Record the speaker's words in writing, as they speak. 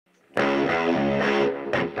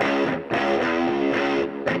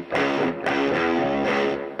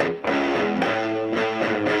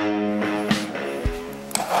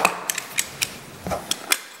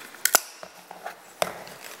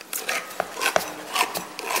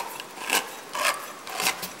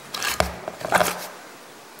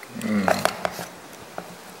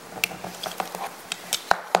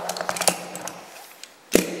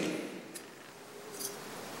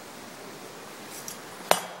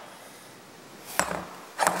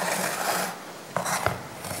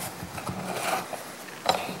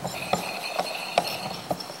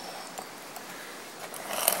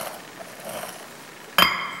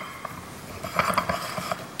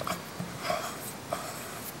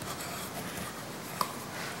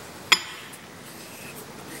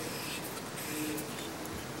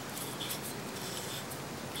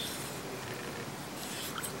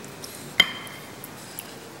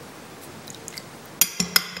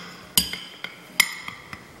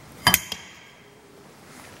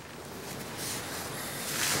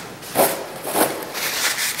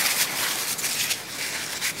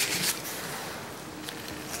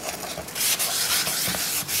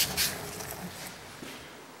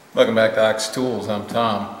Welcome back to Ox Tools. I'm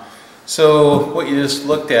Tom. So what you just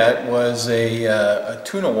looked at was a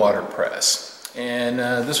tuna water press, and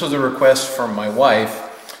this was a request from my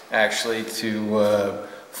wife actually to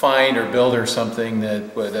find or build her something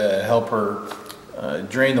that would help her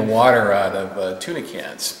drain the water out of tuna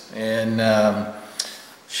cans. And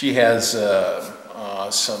she has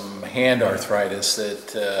some hand arthritis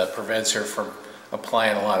that prevents her from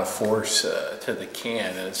applying a lot of force to the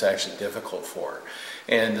can, and it's actually difficult for her.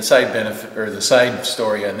 And the side benefit, or the side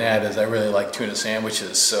story on that, is I really like tuna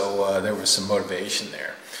sandwiches, so there was some motivation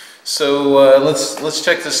there. So let's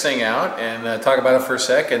check this thing out and talk about it for a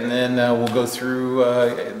sec, and then we'll go through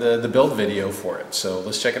the build video for it. So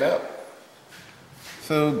let's check it out.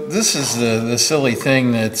 So this is the silly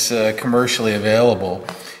thing that's commercially available,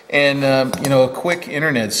 and you know, a quick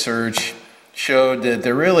internet search showed that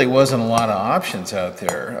there really wasn't a lot of options out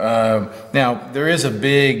there. Now, there is a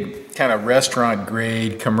big kind of restaurant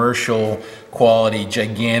grade, commercial quality,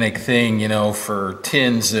 gigantic thing, you know, for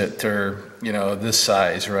tins that are, you know, this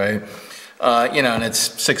size, right? You know, and it's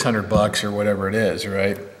 $600 or whatever it is,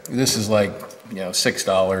 right? This is like, you know,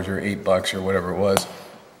 $6 or $8 or whatever it was.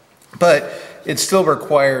 But it still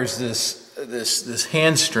requires this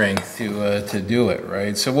hand strength to do it,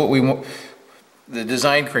 right? So what we want, the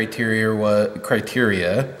design criteria was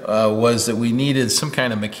that we needed some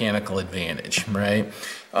kind of mechanical advantage, right?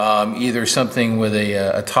 Either something with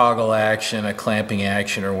a toggle action, a clamping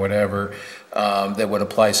action, or whatever that would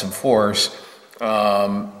apply some force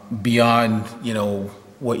beyond, you know,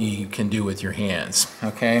 what you can do with your hands.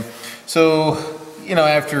 Okay, so you know,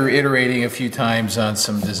 after iterating a few times on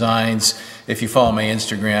some designs, if you follow my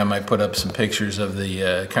Instagram, I put up some pictures of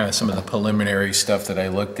the kind of some of the preliminary stuff that I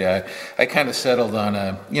looked at. I kind of settled on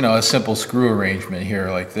a, you know, a simple screw arrangement here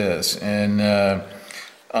like this, and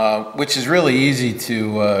which is really easy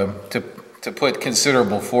to put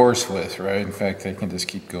considerable force with, right? In fact, I can just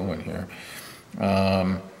keep going here,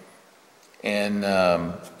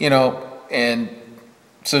 you know, and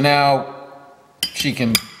so now she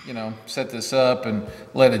can, you know, set this up and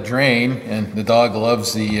let it drain, and the dog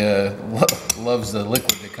loves the loves the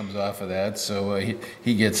liquid that comes off of that, so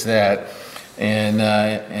he gets that, and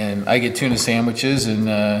I get tuna sandwiches,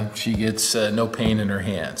 and she gets no pain in her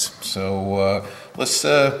hands. So let's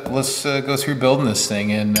go through building this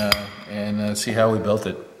thing and see how we built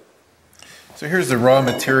it. So here's the raw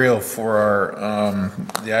material for our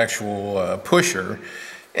the actual pusher,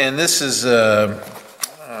 and this is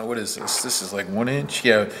what is this? This is like 1 inch,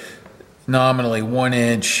 yeah, nominally 1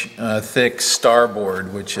 inch thick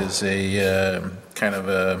starboard, which is a kind of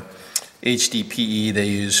a HDPE they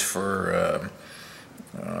use for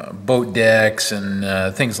boat decks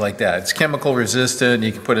and things like that. It's chemical resistant.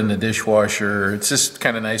 You can put it in the dishwasher. It's just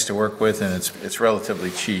kind of nice to work with, and it's relatively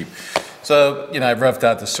cheap. So, you know, I've roughed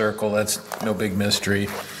out the circle. That's no big mystery.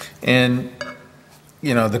 And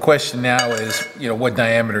you know, the question now is, you know, what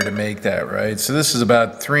diameter to make that, right? So this is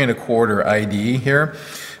about 3 1/4 ID here,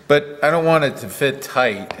 but I don't want it to fit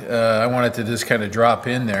tight. I want it to just kind of drop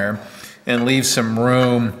in there and leave some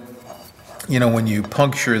room, you know, when you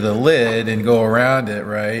puncture the lid and go around it,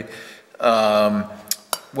 right?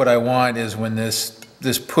 What I want is when this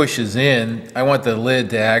pushes in, I want the lid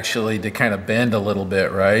to actually to kind of bend a little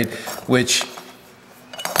bit, right? Which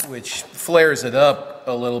flares it up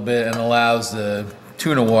a little bit and allows the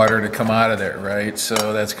tuna water to come out of there, right?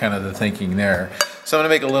 So that's kind of the thinking there. So I'm gonna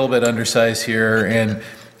make a little bit undersized here, and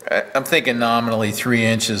I'm thinking nominally 3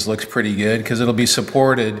 inches looks pretty good because it'll be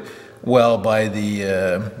supported well by the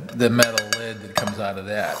metal lid that comes out of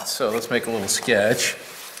that. So let's make a little sketch,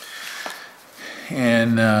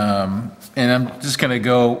 and I'm just gonna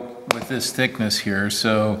go with this thickness here.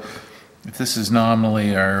 So if this is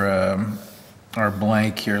nominally our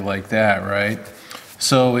blank here like that, right?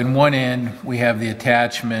 So in one end we have the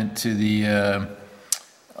attachment to the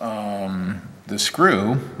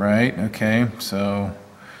screw, right? Okay, so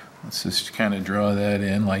let's just kind of draw that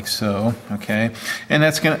in like so, okay? And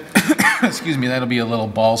that's gonna, excuse me, that'll be a little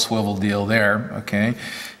ball swivel deal there, okay?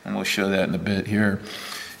 And we'll show that in a bit here.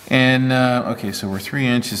 And okay, so we're 3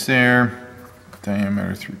 inches there,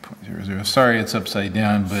 diameter 3.00. Sorry it's upside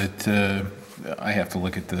down, but I have to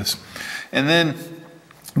look at this. And then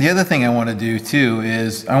the other thing I want to do too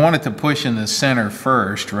is I want it to push in the center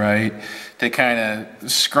first, right? To kind of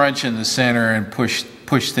scrunch in the center and push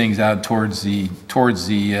things out towards the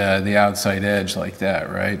outside edge like that,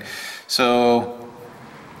 right? So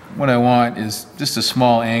what I want is just a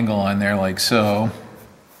small angle on there like so,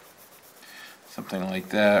 something like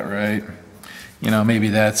that, right? You know, maybe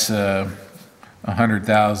that's 100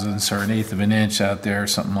 thousandths or 1/8 of an inch out there,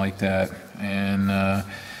 something like that, and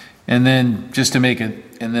And then just to make it,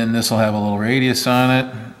 and then this will have a little radius on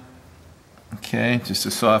it. Okay, just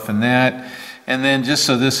to soften that. And then just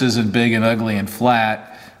so this isn't big and ugly and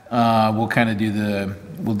flat, we'll kind of do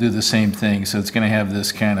the same thing. So it's going to have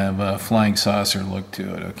this kind of flying saucer look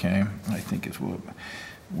to it. Okay, I think is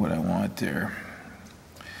what I want there.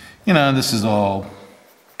 You know, this is all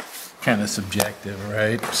kind of subjective,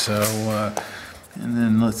 right? So, and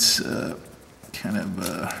then let's kind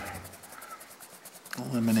of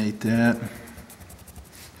eliminate that.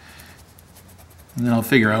 And then I'll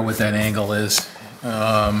figure out what that angle is.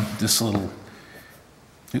 This little,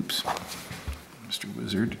 oops, Mr.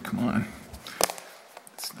 Wizard, come on.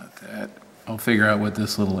 It's not that. I'll figure out what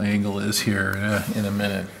this little angle is here in a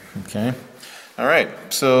minute, okay? All right,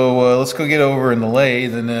 so let's go get over in the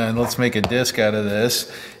lathe and let's make a disc out of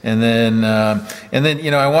this. And then, you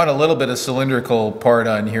know, I want a little bit of cylindrical part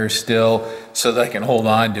on here still so that I can hold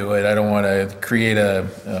on to it. I don't want to create a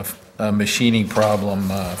machining problem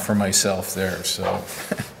for myself there. So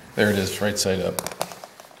there it is, right side up.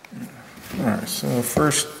 All right, so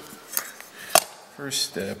first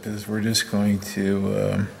step is we're just going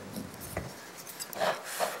to,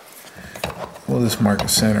 we'll just mark a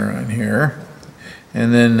center on here.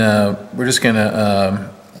 And then we're just going to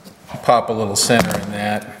pop a little center in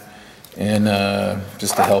that, and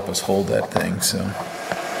just to help us hold that thing. So.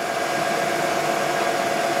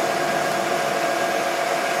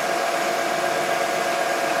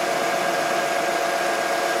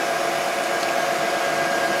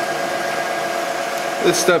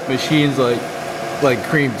 This stuff machines like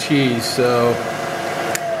cream cheese, so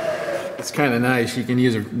it's kind of nice. You can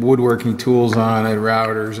use woodworking tools on it,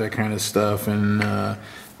 routers, that kind of stuff, and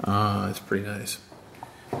it's pretty nice.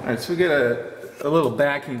 All right, so we got a little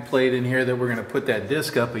backing plate in here that we're going to put that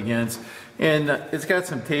disc up against, and it's got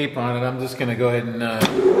some tape on it. I'm just going to go ahead and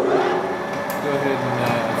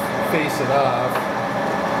face it off.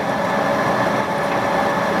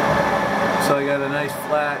 So I got a nice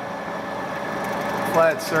flat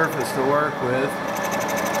surface to work with.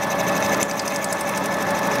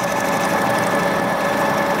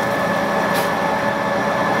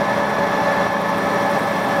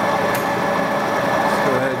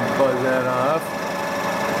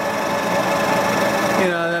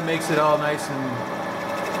 Makes it all nice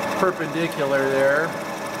and perpendicular there.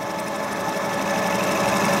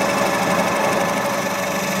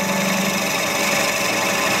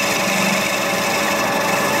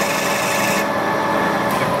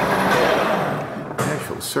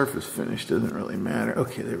 Actual surface finish doesn't really matter.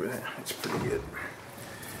 Okay, there we go. That's pretty good.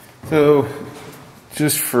 So,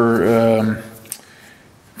 just for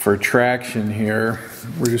traction here,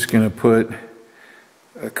 we're just going to put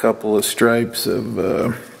a couple of stripes of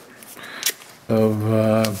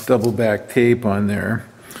double back tape on there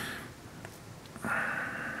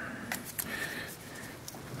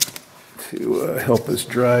to help us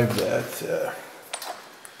drive that.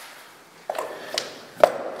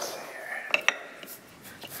 Let's see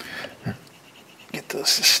here. Get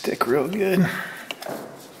those to stick real good.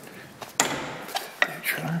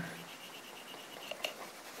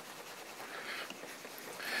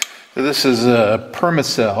 So this is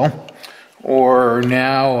Permacell, or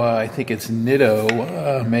now I think it's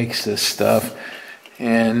Nitto makes this stuff,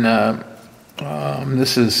 and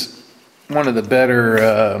this is one of the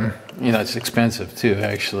better, you know, it's expensive too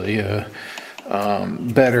actually,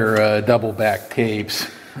 better double back tapes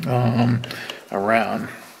around,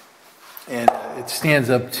 and it stands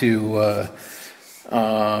up to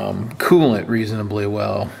coolant reasonably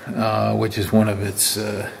well, which is one of its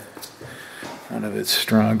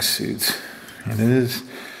strong suits, and it is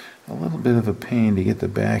a little bit of a pain to get the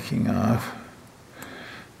backing off.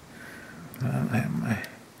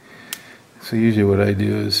 So usually what I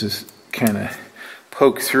do is just kind of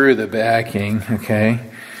poke through the backing, okay?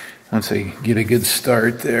 Once I get a good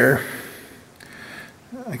start there,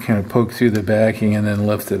 I kind of poke through the backing and then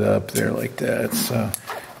lift it up there like that. So,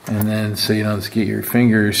 and then so you know, just get your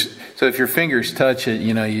fingers. So if your fingers touch it,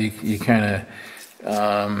 you know, you kind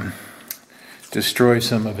of destroy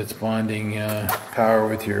some of its bonding power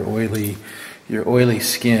with your oily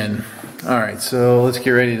skin. All right, so let's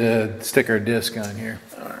get ready to stick our disc on here.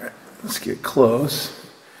 All right, let's get close.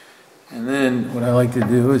 And then what I like to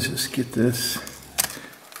do is just get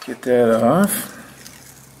that off.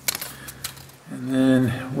 And then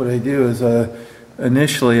what I do is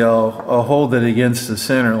initially I'll hold it against the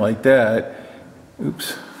center like that.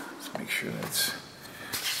 Oops, let's make sure that's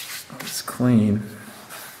clean.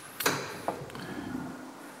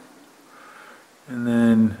 And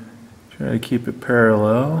then try to keep it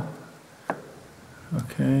parallel.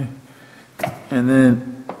 Okay. And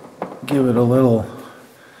then give it a little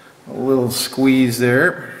a little squeeze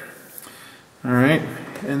there. All right,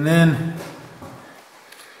 and then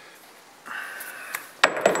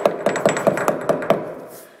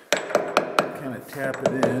kind of tap it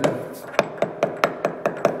in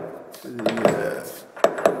to the,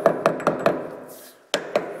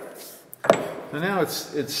 so now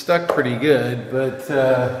it's stuck pretty good, but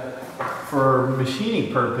for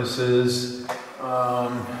machining purposes,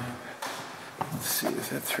 let's see, is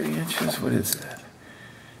that 3 inches? What is that?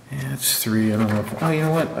 Yeah, it's 3. I don't know if, oh, you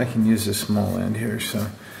know what? I can use the small end here. So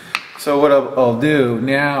what I'll do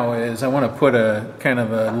now is I want to put a kind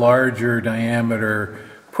of a larger diameter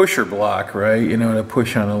pusher block, right? You know, to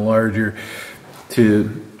push on a larger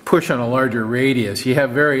radius. You have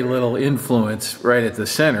very little influence right at the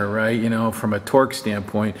center, right? You know, from a torque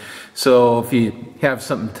standpoint. So if you have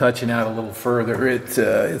something touching out a little further, it's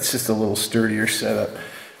just a little sturdier setup.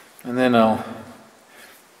 And then I'll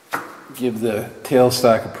give the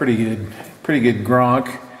tailstock a pretty good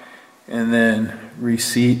gronk, and then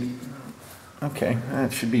reseat. Okay,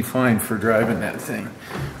 that should be fine for driving that thing.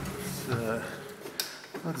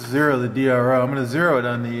 Let's zero the DRO. I'm going to zero it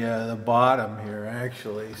on the bottom here,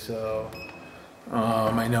 actually, so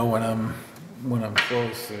I know when I'm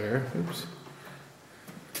close there. Oops.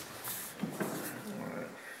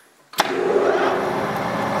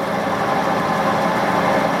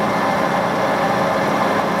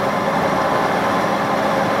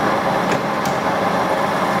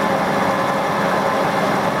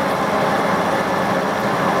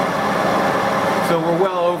 So we're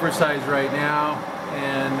well oversized right now,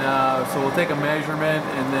 and so we'll take a measurement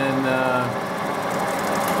and then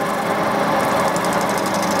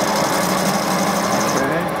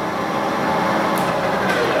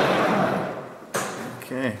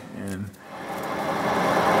okay, and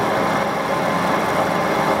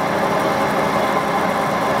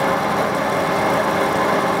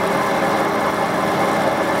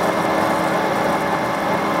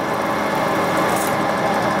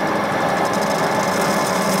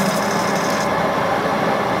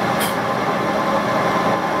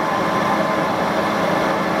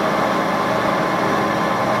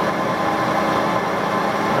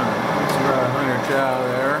out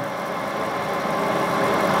there.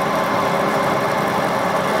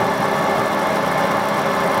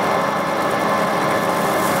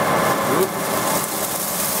 Oop.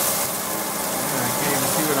 I can't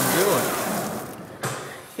even see what I'm doing.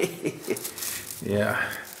 Yeah,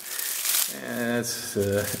 that's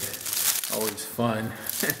always fun.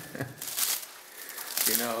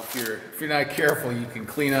 You know, if you're not careful, you can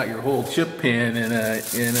clean out your whole chip pan in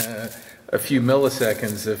a few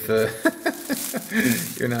milliseconds if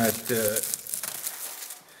you're not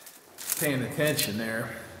paying attention there.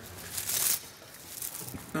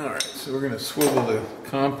 All right, so we're going to swivel the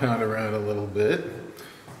compound around a little bit.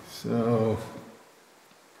 So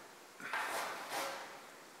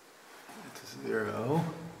that's 0,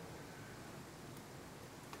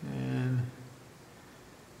 and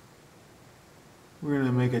we're going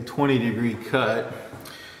to make a 20-degree cut.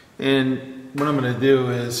 And what I'm going to do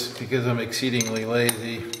is, because I'm exceedingly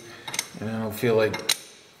lazy and I don't feel like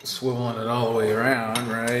swiveling it all the way around,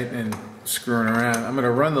 right, and screwing around, I'm going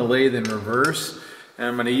to run the lathe in reverse, and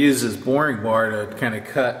I'm going to use this boring bar to kind of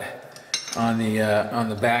cut on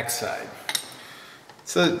the back side.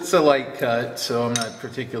 So it's a light cut, so I'm not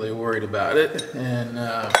particularly worried about it. And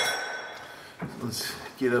let's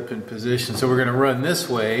get up in position. So we're going to run this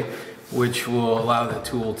way, which will allow the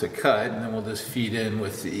tool to cut, and then we'll just feed in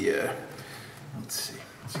with the, let's see,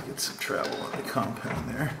 let's get some travel on the compound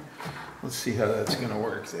there. Let's see how that's going to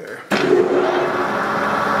work there.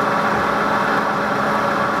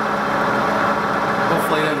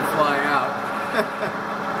 Hopefully it doesn't fly out.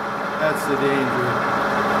 That's the danger.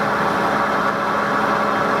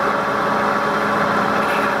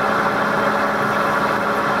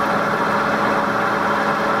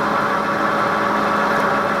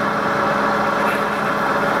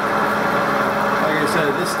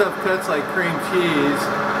 This stuff cuts like cream cheese.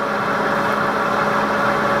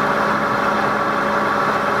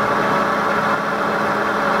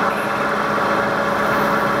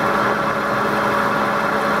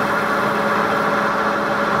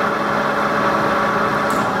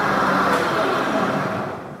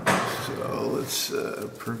 So let's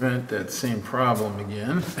prevent that same problem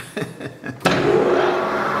again.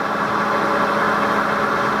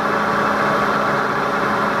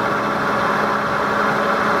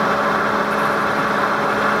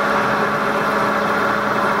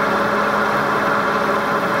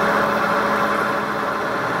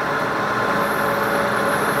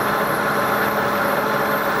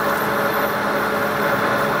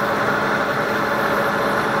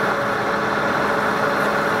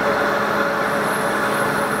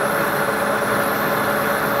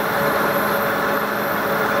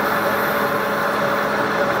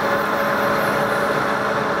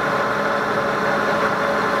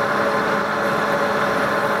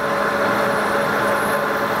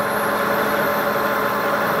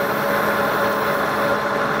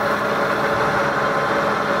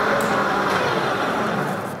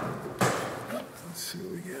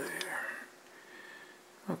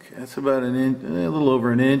 That's about an inch, a little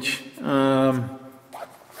over an inch. Yeah,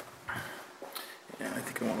 I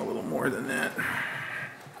think I want a little more than that.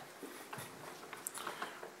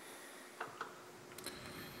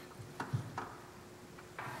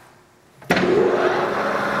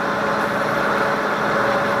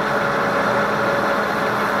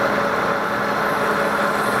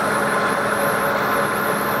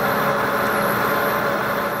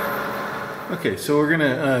 Okay, so we're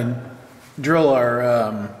gonna drill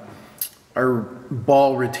our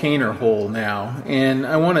ball retainer hole now, and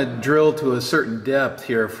I want to drill to a certain depth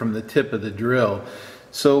here from the tip of the drill.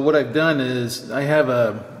 So what I've done is I have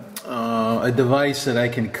a device that I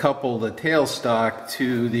can couple the tailstock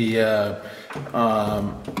to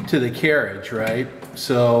the carriage, right?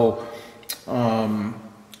 So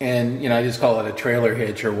and you know, I just call it a trailer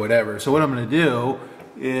hitch or whatever. So what I'm going to do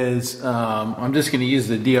is I'm just going to use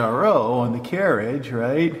the DRO on the carriage,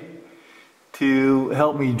 right, to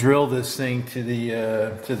help me drill this thing to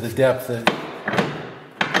the depth that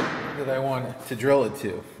I want to drill it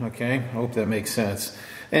to. Okay, I hope that makes sense.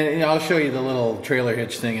 And you know, I'll show you the little trailer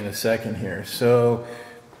hitch thing in a second here. So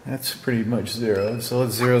that's pretty much zeroed. So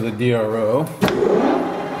let's zero the DRO,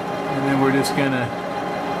 and then we're just gonna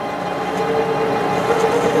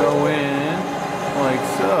go in like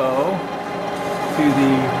so to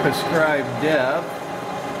the prescribed depth,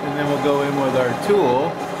 and then we'll go in with our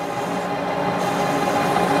tool.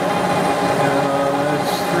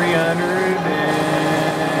 That's 300, and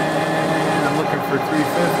I'm looking for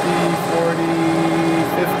 350, 40,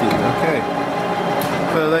 50. Okay,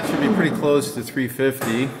 so that should be pretty close to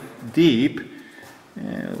 350 deep.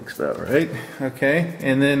 Yeah, it looks about right. Okay,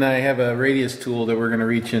 and then I have a radius tool that we're going to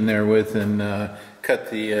reach in there with and cut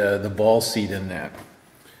the ball seat in that.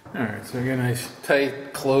 All right, so we got a nice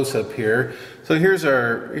tight close up here. So here's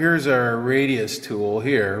our radius tool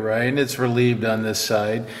here, right? And it's relieved on this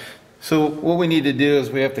side. So what we need to do is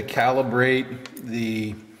we have to calibrate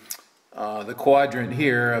the quadrant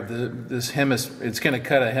here of this hemisphere. It's going to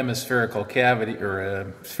cut a hemispherical cavity, or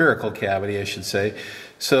a spherical cavity, I should say.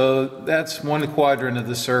 So that's one quadrant of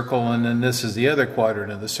the circle, and then this is the other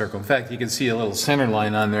quadrant of the circle. In fact, you can see a little center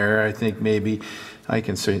line on there. I think maybe I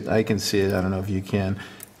can see it. I don't know if you can.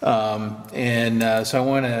 So I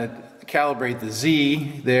want to calibrate the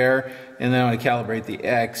Z there, and then I want to calibrate the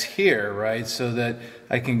X here, right, so that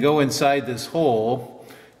I can go inside this hole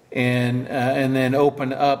and then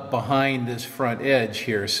open up behind this front edge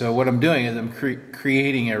here. So what I'm doing is I'm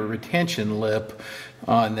creating a retention lip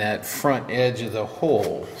on that front edge of the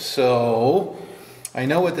hole. So I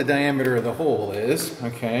know what the diameter of the hole is,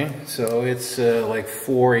 okay, so it's like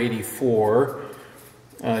 484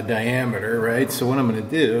 diameter, right? So what I'm going to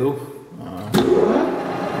do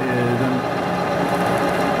is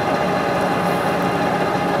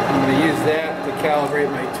I'm going to use that to calibrate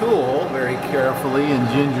my tool very carefully and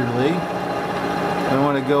gingerly. I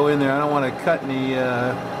want to go in there. I don't want to cut any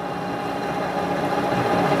I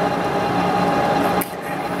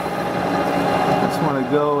just want to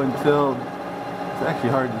go until it's actually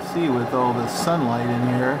hard to see with all this sunlight in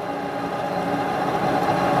here.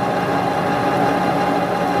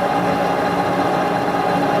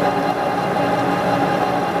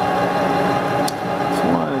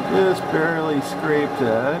 Just barely scraped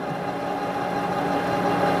that.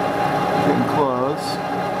 Getting close.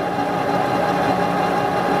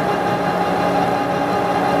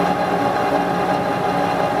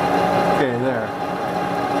 Okay, there.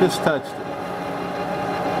 Just touched it.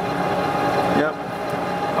 Yep.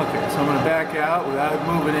 Okay, so I'm going to back out without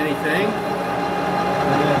moving anything.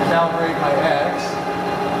 I'm going to calibrate my X.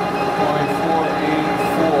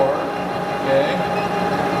 0.484. Okay.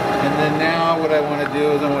 And then now what I want to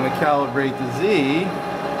do is I want to calibrate the Z,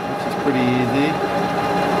 which is pretty easy.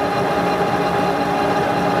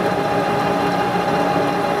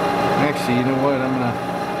 Actually, you know what?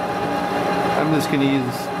 I'm just gonna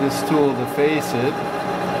use this tool to face it.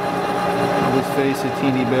 I'll just face a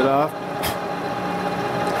teeny bit off.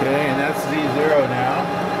 Okay, and that's Z0 now.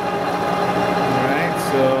 Alright,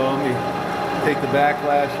 so let me take the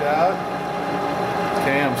backlash out.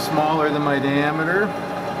 Okay, I'm smaller than my diameter.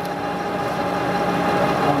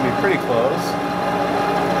 Pretty close.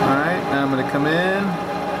 Alright, now I'm going to come in.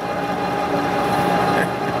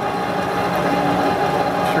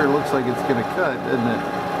 Sure looks like it's going to cut, doesn't it?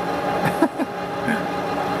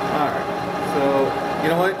 Alright, so you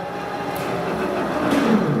know what?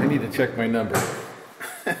 I need to check my number.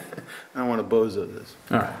 I don't want to bozo this.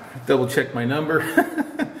 Alright, double check my number.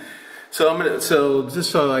 So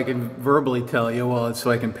just so I can verbally tell you,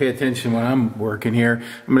 so I can pay attention when I'm working here,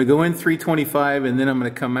 I'm going to go in 325, and then I'm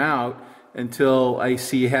going to come out until I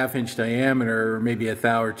see 1/2 inch diameter, or maybe a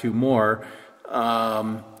thou or two more,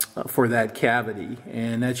 for that cavity,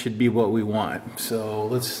 and that should be what we want. So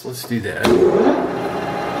let's do that.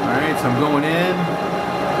 All right, so I'm going in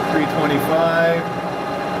 325,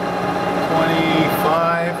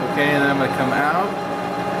 25. Okay, and then I'm gonna come out.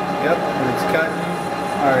 Yep, and it's cutting.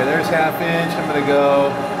 All right, there's 1/2 inch. I'm gonna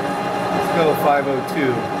go. Let's go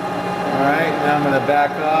 502. All right, now I'm gonna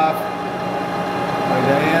back off my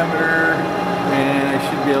diameter, and I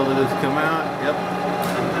should be able to just come out. Yep.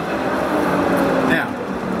 Now,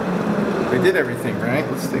 I did everything right.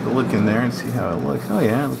 Let's take a look in there and see how it looks. Oh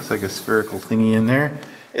yeah, it looks like a spherical thingy in there.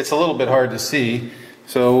 It's a little bit hard to see,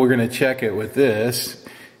 so we're going to check it with this,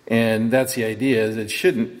 and that's the idea, is it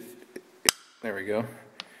shouldn't, there we go,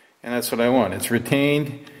 and that's what I want. It's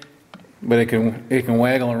retained, but it can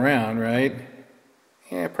waggle around, right?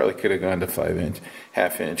 Yeah, I probably could have gone to 5 inch,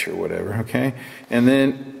 1/2 inch or whatever, okay? And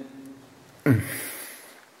then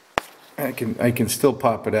I can still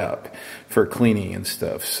pop it out for cleaning and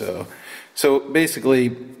stuff. So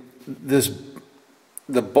basically,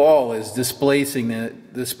 the ball is displacing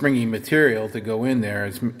the springy material to go in there.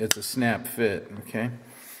 It's a snap fit. Okay,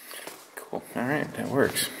 cool. All right, that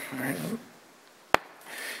works. All right.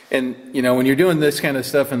 And you know, when you're doing this kind of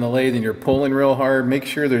stuff in the lathe and you're pulling real hard, make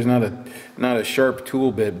sure there's not a sharp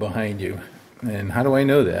tool bit behind you. And how do I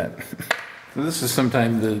know that? This is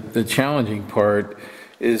sometimes the challenging part.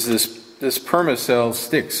 Is this permacell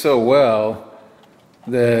sticks so well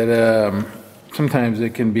that sometimes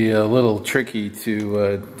it can be a little tricky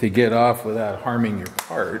to get off without harming your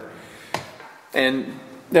part. And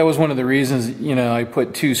that was one of the reasons, you know, I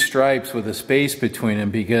put 2 stripes with a space between them,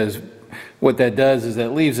 because what that does is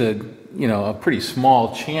that leaves a pretty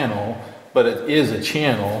small channel, but it is a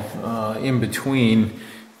channel in between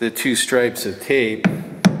the 2 stripes of tape. And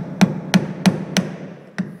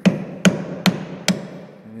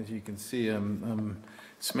as you can see, I'm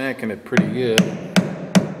smacking it pretty good.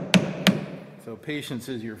 So patience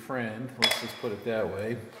is your friend, let's just put it that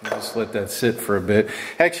way. I'll just let that sit for a bit.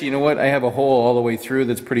 Actually, you know what? I have a hole all the way through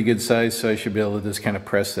that's pretty good size, so I should be able to just kind of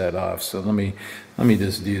press that off. So let me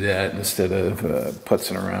just do that instead of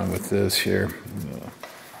putzing around with this here.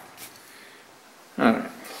 All right.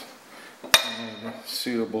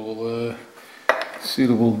 Suitable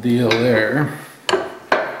deal there.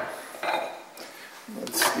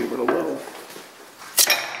 Let's give it a little.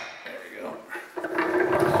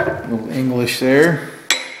 Little English there.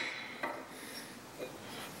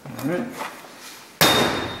 All right.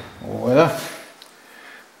 Voila.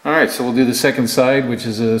 All right, so we'll do the second side, which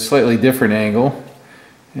is a slightly different angle.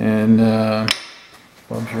 And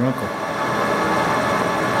Bob's your uncle.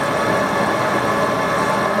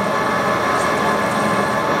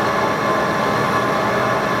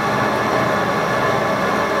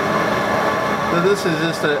 So this is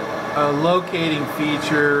just a locating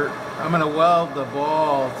feature. I'm going to weld the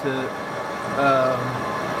ball to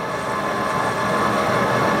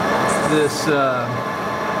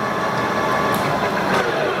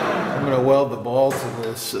I'm going to weld the ball to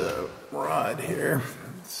this rod here.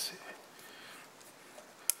 Let's see.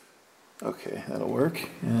 Okay, that'll work.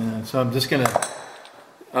 And so I'm just going to,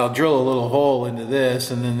 I'll drill a little hole into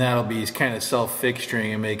this, and then that'll be kind of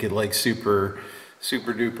self-fixturing and make it like super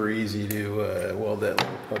duper easy to weld that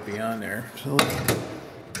little puppy on there. So let's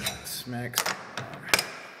smack some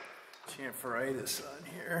chamferitis on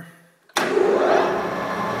here.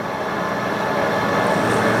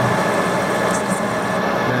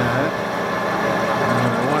 That. And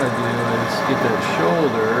what I want to do is get that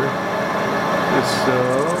shoulder just so.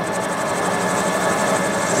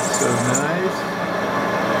 It's so nice.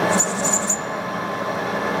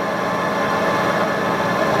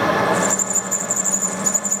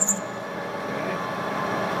 Okay.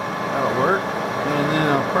 That'll work. And then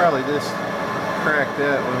I'll probably just crack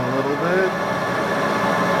that one a little bit.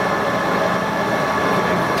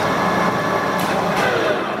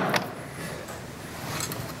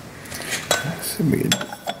 Let's see if we can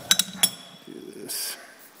do this.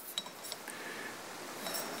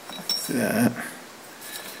 Like that.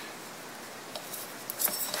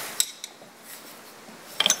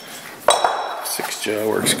 Six jaw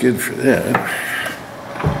works good for that.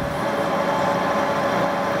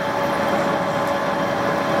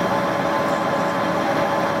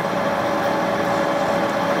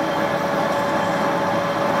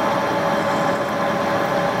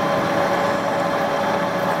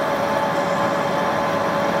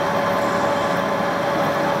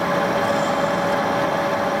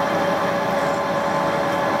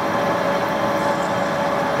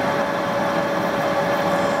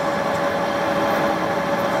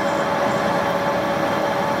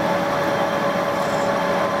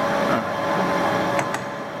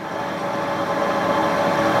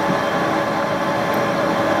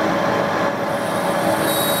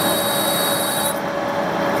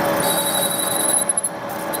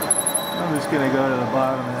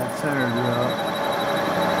 center drop.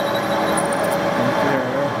 Right there.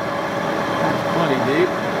 It's plenty deep.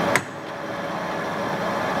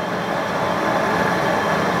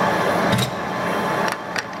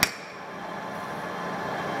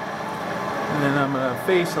 And then I'm going to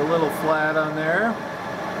face a little flat on there.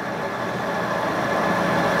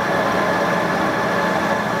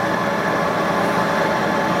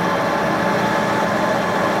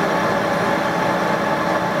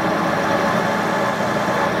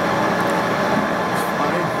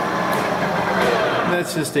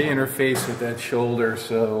 That's just to interface with that shoulder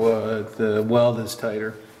so the weld is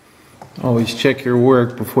tighter. Always check your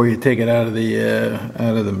work before you take it out of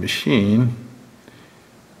the machine.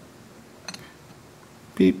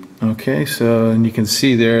 Beep. Okay, so and you can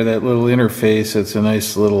see there that little interface. That's a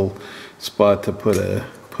nice little spot to put a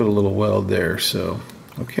little weld there. So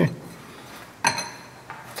okay. All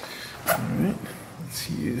right. Let's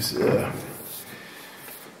use.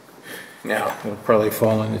 Now it'll probably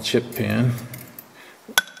fall in the chip pan.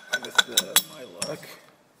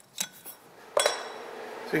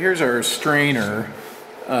 So here's our strainer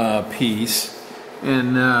piece,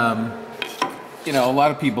 and you know, a lot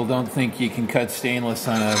of people don't think you can cut stainless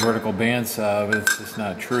on a vertical bandsaw, but it's just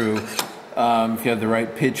not true. If you have the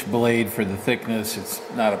right pitch blade for the thickness, it's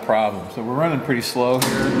not a problem. So we're running pretty slow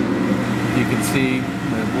here. You can see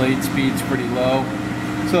the blade speed's pretty low.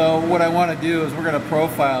 So what I want to do is we're going to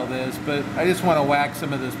profile this, but I just want to whack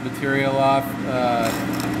some of this material off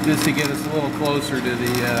just to get us a little closer to the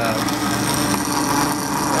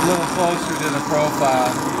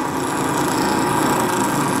profile.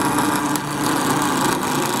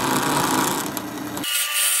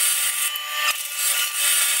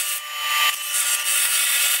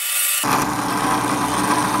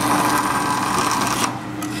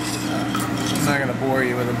 I'm not going to bore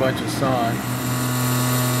you with a bunch of sawing.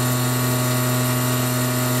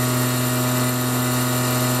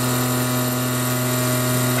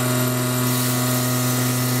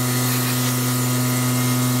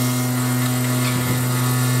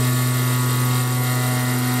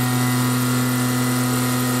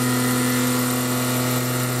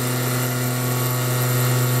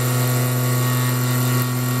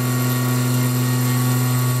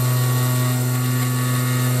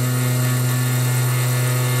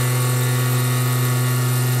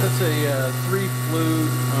 That's a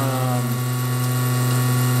 3-flute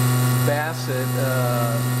Bassett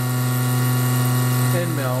pin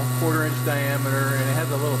mill, 1/4-inch diameter, and it has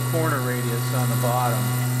a little corner radius on the bottom,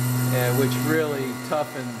 which really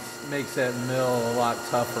toughens, makes that mill a lot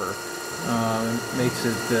tougher. Makes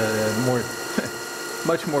it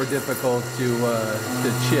much more difficult to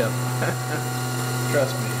chip.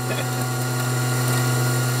 Trust me.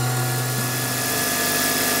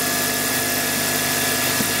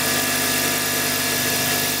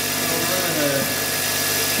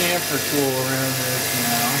 Chamfer tool around this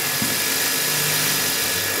now.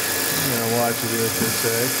 I'm going to watch it here for a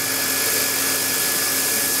sec.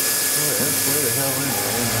 Boy, that's way the hell in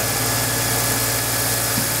there, isn't it?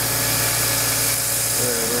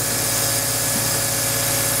 Whatever.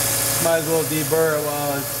 Might as well deburr it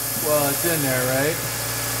while it's in there, right?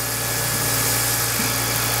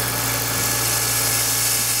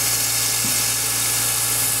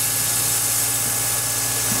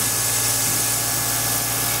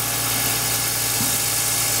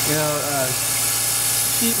 You know,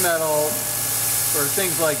 sheet metal or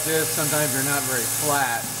things like this, sometimes they're not very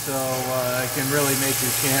flat, so it can really make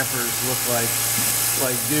your chamfers look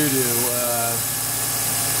like doo-doo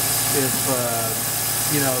if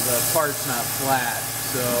you know the part's not flat.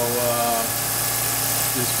 So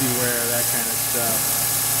just beware of that kind of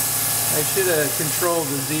stuff. I should have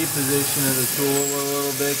controlled the Z position of the tool a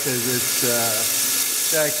little bit because it's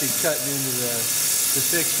actually cutting into the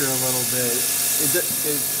fixture a little bit.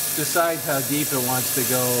 It decides how deep it wants to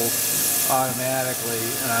go automatically,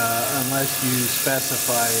 unless you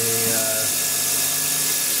specify a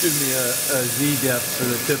Z depth for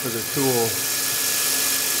the tip of the tool.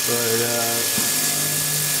 But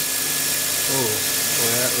oh,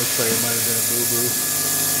 well, that looks like it might have been a boo-boo.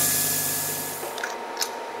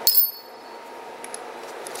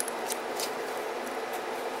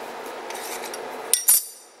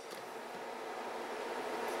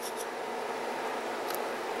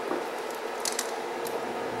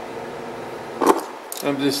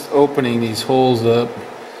 I'm just opening these holes up.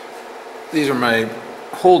 These are my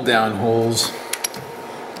hold down holes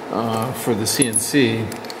for the CNC,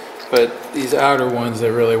 but these outer ones I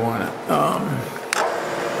really want to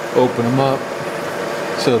open them up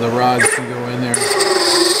so the rods can go in there.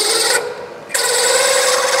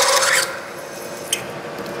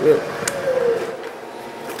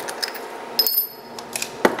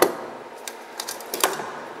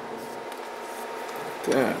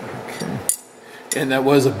 that. Okay. And that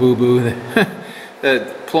was a boo-boo.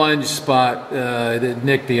 That plunge spot that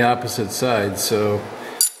nicked the opposite side, so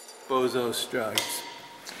bozo strikes.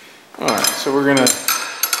 All right, so we're gonna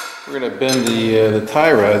bend the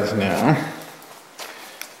tie rods now.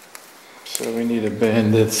 So we need a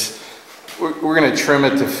bend that's. We're gonna trim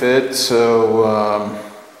it to fit. So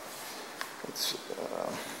let's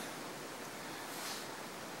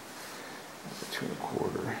 2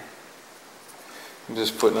 1/4. I'm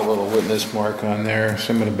just putting a little witness mark on there.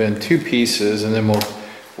 So I'm going to bend 2 pieces, and then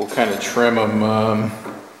we'll kind of trim them.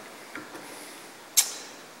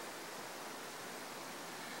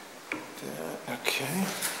 Okay.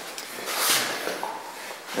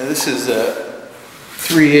 Now this is a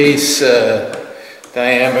 3/8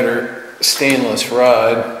 diameter stainless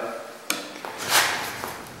rod.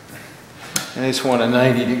 And I just want a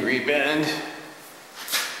 90-degree bend.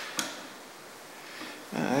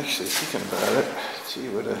 Actually, thinking about it, gee,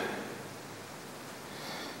 would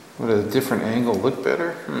a different angle look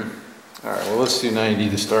better? All right, well, let's do 90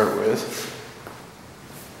 to start with.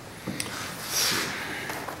 Let's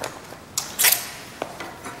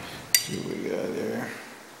see what we got there.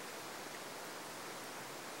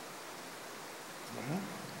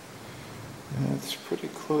 Well, that's pretty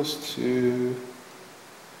close to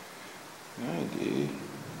 90.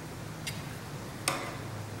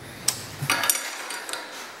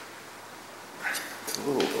 A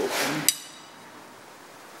little open.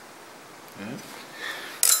 Yeah.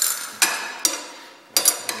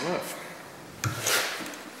 Rough.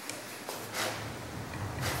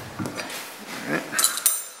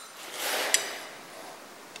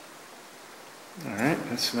 All right,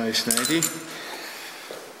 that's a nice 90.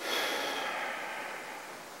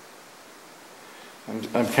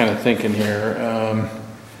 I'm kind of thinking here.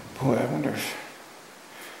 Boy, I wonder if.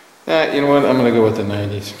 You know what? I'm going to go with the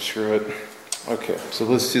 90s. Screw it. Okay, so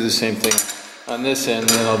let's do the same thing on this end, and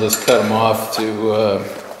then I'll just cut them off to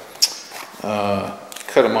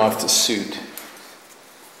suit.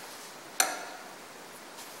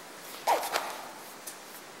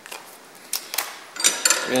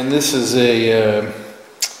 And this is a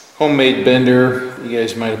homemade bender. You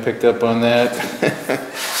guys might have picked up on that.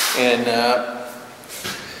 And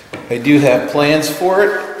I do have plans for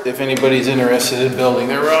it. If anybody's interested in building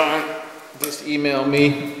their own, just email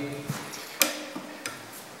me.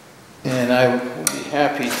 And I will be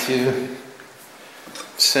happy to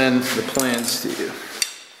send the plans to you.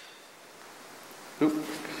 Oop, a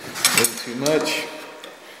little too much.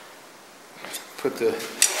 Put the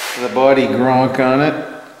body gronk on it.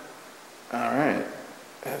 All right,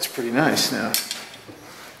 that's pretty nice now. All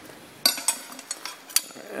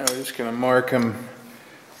right, now we're just going to mark them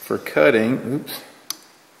for cutting. Oops.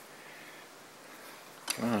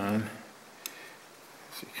 Come on.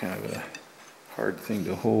 It's kind of a hard thing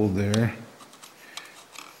to hold there.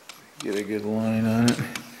 Get a good line on it.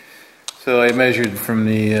 So I measured from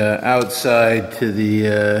the outside to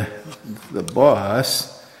the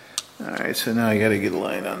boss. All right, so now I got to get a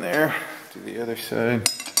line on there. Do the other side.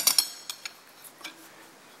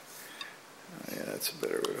 Oh, yeah, that's a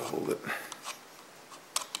better way to hold it.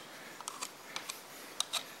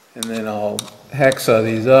 And then I'll hacksaw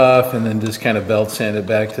these off, and then just kind of belt sand it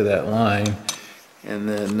back to that line. And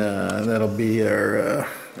then that'll be our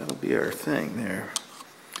thing there.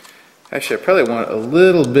 Actually, I probably want a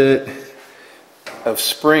little bit of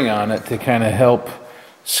spring on it to kind of help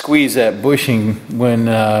squeeze that bushing when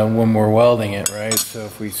we're welding it, right? So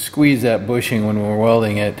if we squeeze that bushing when we're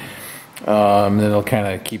welding it, then it'll kind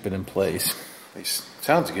of keep it in place.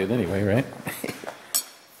 Sounds good anyway, right?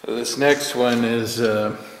 So this next one is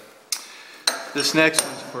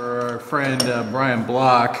for our friend Brian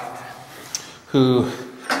Block, who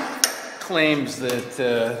claims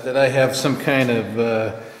that I have some kind of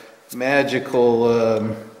magical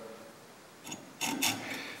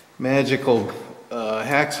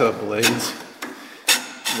hacksaw blades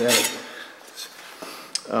that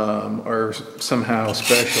are somehow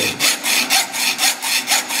special.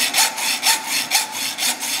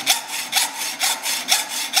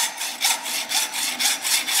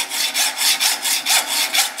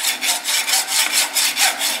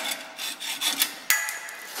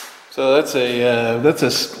 So that's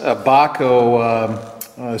a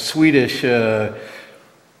Baco Swedish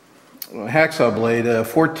hacksaw blade,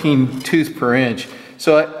 14 tooth per inch.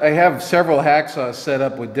 So I have several hacksaws set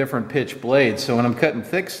up with different pitch blades. So when I'm cutting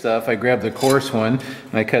thick stuff, I grab the coarse one,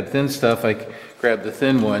 and I cut thin stuff, I grab the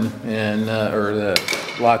thin one, and or the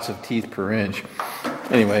lots of teeth per inch.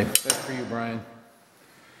 Anyway, that's for you, Brian.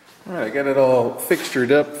 All right, I got it all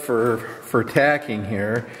fixtured up for tacking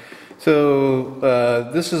here. So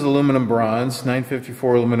this is aluminum bronze,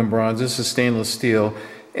 954 aluminum bronze. This is stainless steel,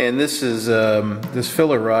 and this is this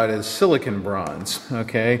filler rod is silicon bronze.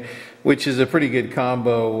 Okay, which is a pretty good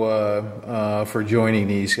combo for joining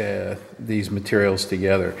these materials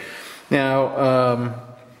together. Now,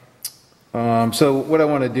 so what I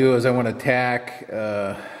want to do is I want to tack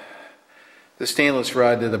the stainless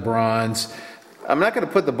rod to the bronze. I'm not going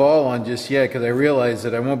to put the ball on just yet because I realize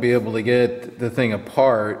that I won't be able to get the thing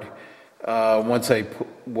apart once I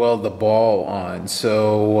weld the ball on.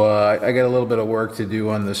 So I got a little bit of work to do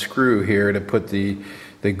on the screw here to put the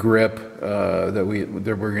grip that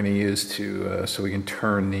we're going to use to so we can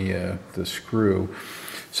turn the screw.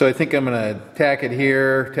 So I think I'm going to tack it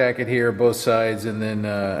here, both sides, and then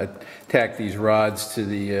tack these rods to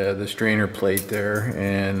the strainer plate there,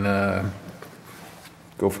 and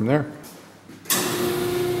go from there.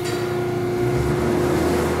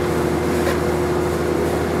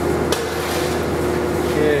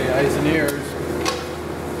 Okay, eyes and ears.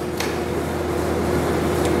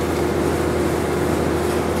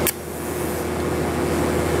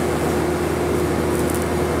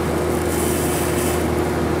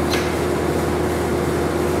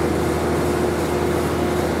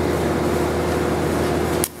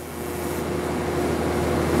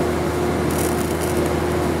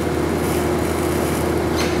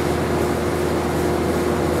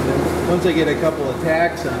 Once I get a couple of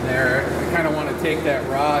tacks on there, I kind of want to take that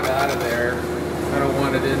rod out of there. I don't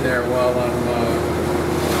want it in there while I'm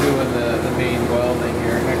doing the main welding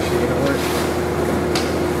here. Actually, you know what?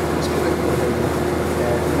 Just gonna go ahead and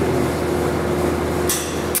tack these.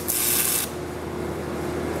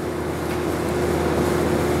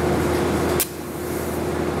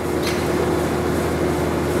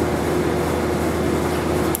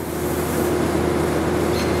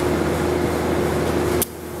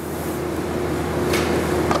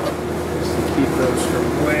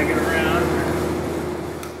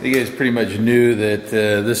 You guys pretty much knew that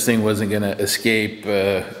this thing wasn't going to escape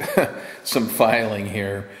some filing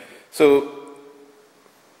here. So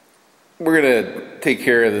we're going to take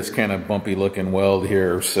care of this kind of bumpy looking weld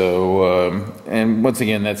here. So, and once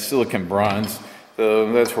again, that's silicon bronze.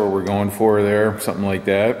 So that's where we're going for there, something like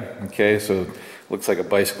that. Okay, so looks like a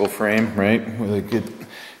bicycle frame, right? With a good,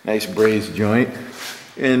 nice brazed joint.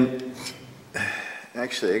 And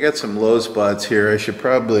actually, I got some low spots here. I should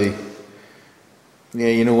probably... Yeah,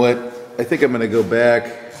 you know what? I think I'm going to go back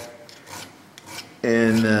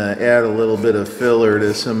and add a little bit of filler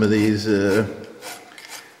to some of these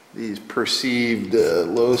perceived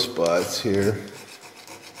low spots here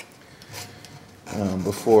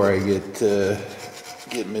before I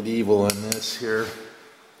get medieval on this here.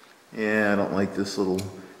 Yeah, I don't like this little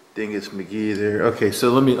dingus McGee there. Okay,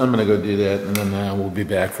 so I'm going to go do that, and then we'll be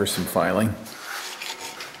back for some filing.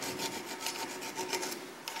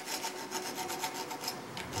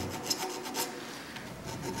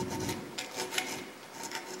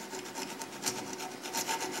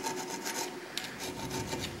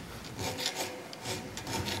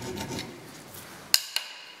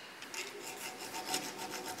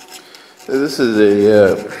 So this is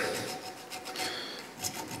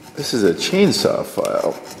a chainsaw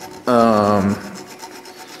file,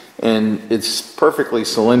 and it's perfectly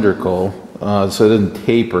cylindrical, so it doesn't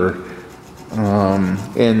taper,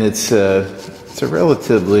 and it's a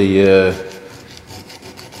relatively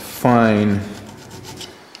fine.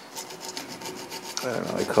 I don't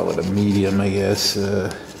know. I call it a medium, I guess.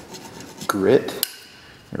 Grit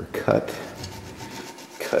or cut.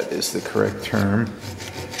 Cut is the correct term.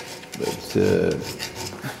 But,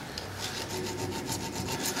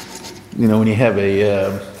 you know, when you have a,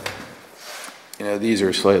 you know, these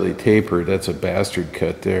are slightly tapered, that's a bastard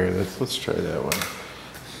cut there. Let's try that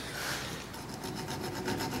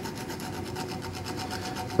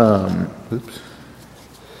one. Oops.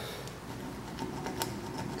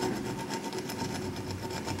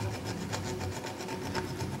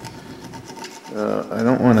 I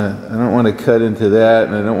don't want to cut into that,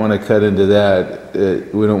 and I don't want to cut into that.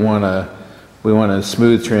 We want a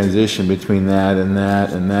smooth transition between that and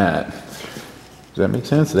that and that. Does that make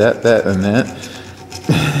sense? That and that.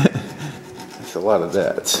 That's a lot of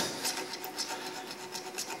that.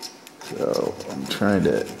 So I'm trying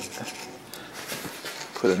to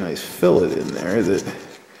put a nice fillet in there that,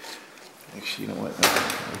 actually, you know what?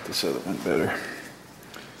 I like this other one better.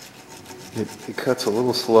 It cuts a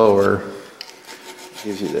little slower.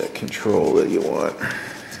 Gives you that control that you want.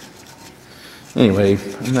 Anyway,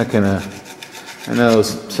 I'm not gonna. I know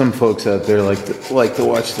some folks out there like to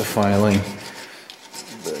watch the filing,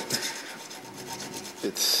 but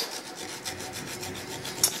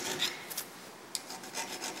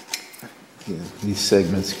these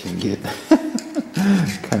segments can get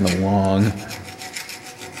kind of long.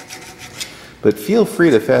 But feel free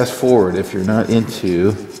to fast forward if you're not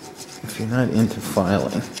into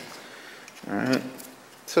filing. All right.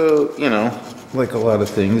 So, you know, like a lot of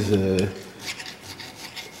things, it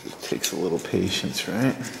takes a little patience,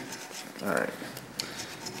 right? All right.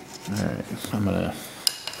 All right. I'm gonna.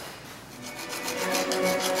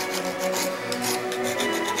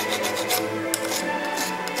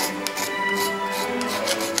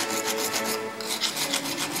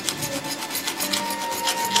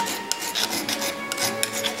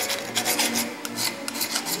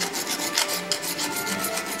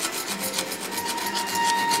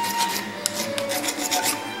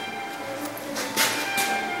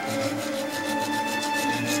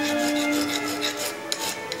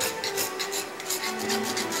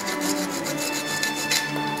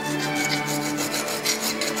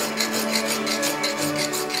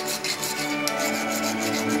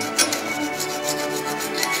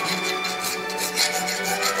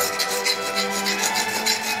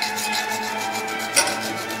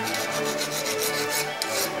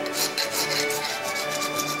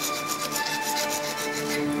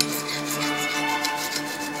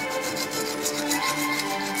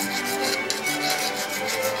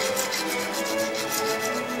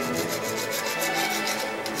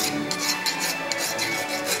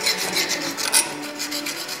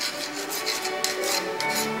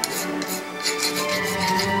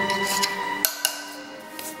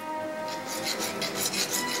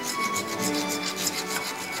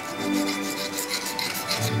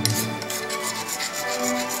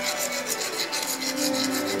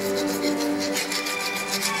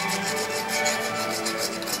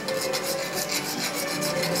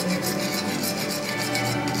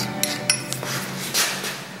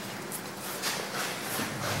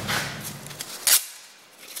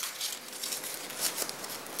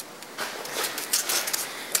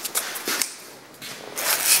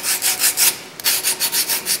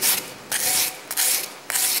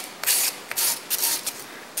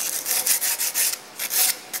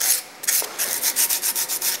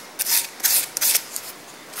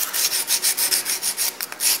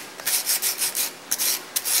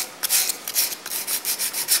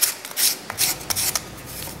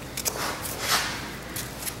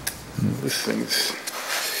 This thing's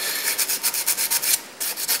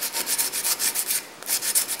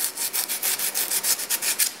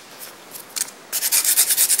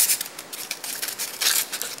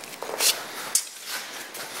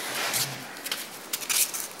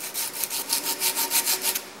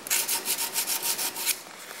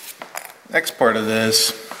next part of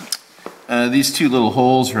this, these two little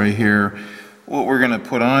holes right here, what we're going to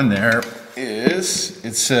put on there is,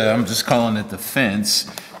 I'm just calling it the fence.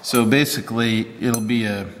 So basically it'll be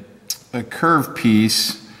a curved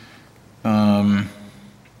piece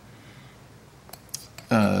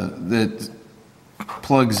that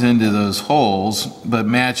plugs into those holes but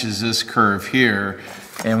matches this curve here,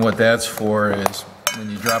 and what that's for is when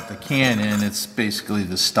you drop the can in, it's basically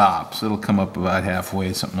the stop. So it'll come up about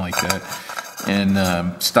halfway, something like that, and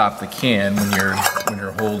stop the can when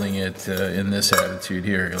you're holding it in this attitude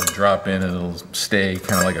here. It'll drop in and it'll stay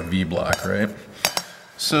kind of like a V-block, right?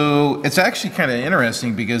 So it's actually kind of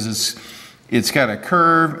interesting because it's got a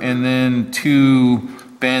curve and then two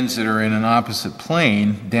bends that are in an opposite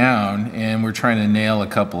plane down, and we're trying to nail a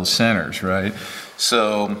couple of centers, right?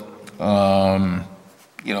 So,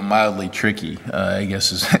 you know, mildly tricky, I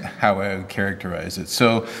guess is how I would characterize it.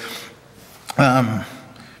 So,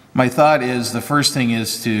 my thought is the first thing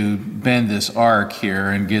is to bend this arc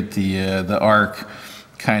here and get the arc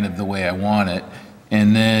kind of the way I want it,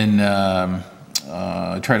 and then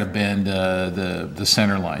try to bend the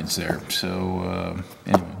center lines there. So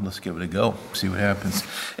anyway, let's give it a go, see what happens.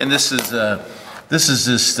 And this is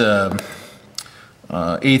just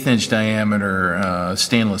 1/8 inch diameter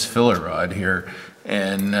stainless filler rod here,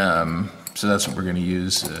 and so that's what we're going to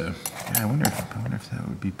use. Yeah, I wonder if that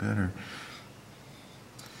would be better.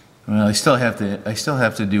 Well, I still have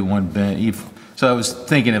to do one bend. So I was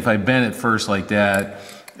thinking if I bent it first like that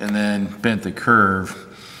and then bent the curve,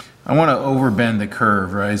 I want to overbend the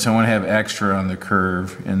curve, right? So I want to have extra on the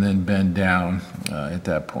curve and then bend down at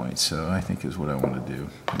that point. So I think is what I want to do.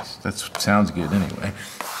 That sounds good anyway.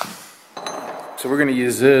 So we're going to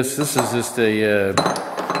use this. This is just a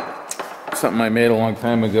something I made a long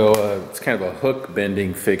time ago. It's kind of a hook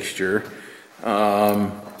bending fixture,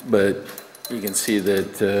 but you can see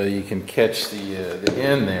that you can catch the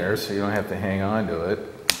end there, so you don't have to hang on to it.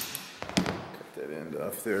 Cut that end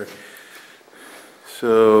off there.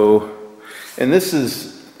 So, and this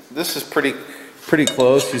is pretty pretty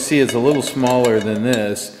close. You see it's a little smaller than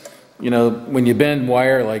this. You know, when you bend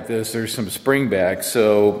wire like this, there's some spring back,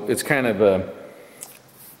 so it's kind of a,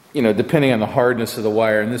 you know, depending on the hardness of the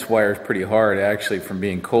wire, and this wire is pretty hard actually from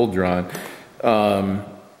being cold drawn,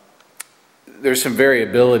 there's some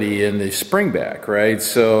variability in the spring back, right?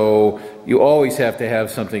 So you always have to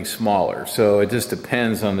have something smaller. So it just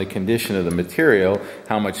depends on the condition of the material,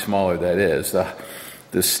 how much smaller that is.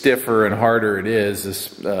 The stiffer and harder it is,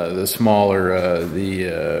 the smaller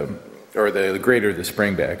or the greater the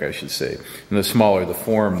spring back, I should say, and the smaller the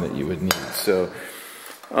form that you would need. So,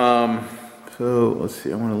 so let's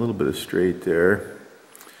see. I want a little bit of straight there.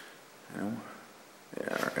 Yeah,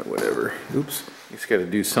 all right, whatever. Oops, you just got to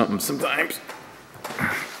do something sometimes.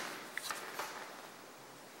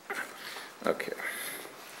 Okay.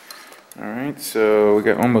 All right, so we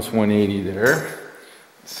got almost 180 there.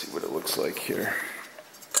 Let's see what it looks like here.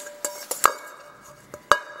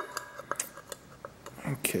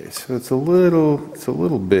 Okay, so it's a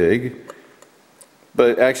little big,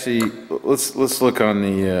 but actually, let's look on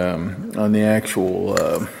the actual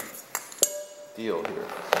deal here.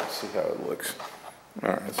 Let's see how it looks. All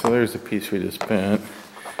right, so there's the piece we just bent.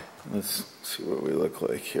 Let's see what we look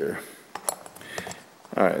like here.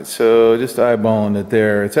 All right, so just eyeballing it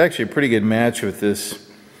there. It's actually a pretty good match with this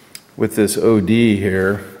OD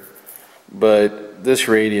here, but this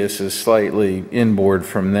radius is slightly inboard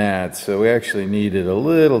from that, so we actually need it a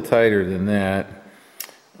little tighter than that.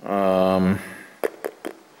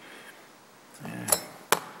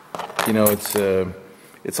 You know, it's a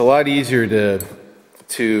lot easier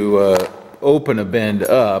to open a bend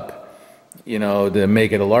up, you know, to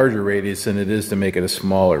make it a larger radius than it is to make it a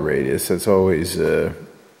smaller radius. That's always. Let's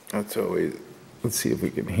see if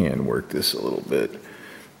we can hand work this a little bit.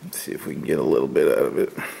 Let's see if we can get a little bit out of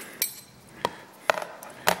it.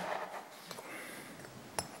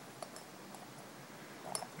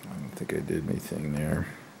 I don't think I did anything there.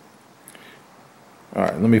 All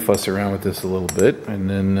right, let me fuss around with this a little bit and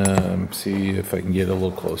then see if I can get a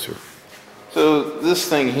little closer. So this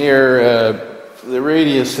thing here, the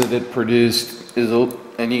radius that it produced is,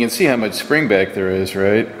 and you can see how much spring back there is,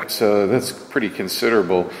 right? So that's pretty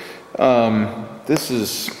considerable. This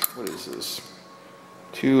is, what is this?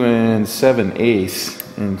 2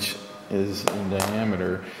 7/8 inch is in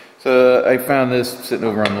diameter. So I found this sitting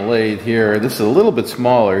over on the lathe here. This is a little bit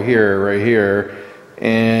smaller here, right here,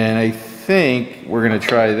 and I think we're going to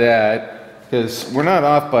try that because we're not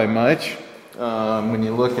off by much. When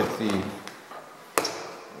you look at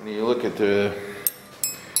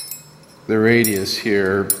the radius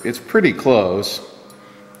here, it's pretty close.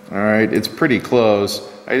 All right, it's pretty close.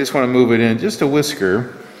 I just want to move it in just a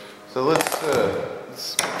whisker. So let's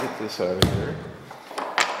get this out of here.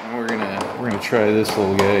 And we're gonna try this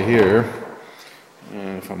little guy here.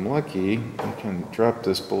 And if I'm lucky, I can drop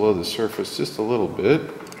this below the surface just a little bit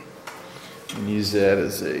and use that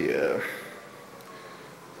as a.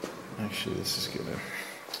 Actually, this is gonna.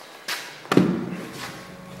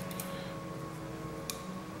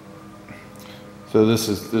 So this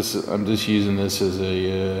is I'm just using this as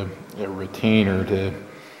a retainer to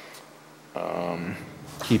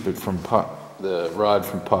keep it from the rod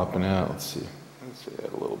from popping out. Let's add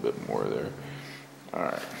a little bit more there. All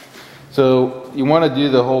right. So you want to do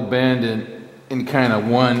the whole bend in kind of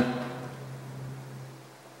one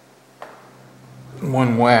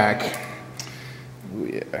whack. Ooh,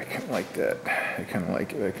 yeah, I kind of like that. I kind of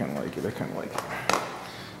like it. I kind of like it. I kind of like it.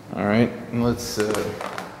 All right, and let's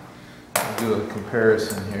do a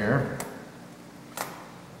comparison here.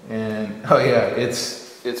 And oh yeah,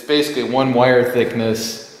 it's basically one wire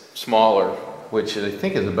thickness smaller, which I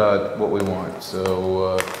think is about what we want.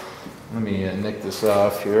 So let me nick this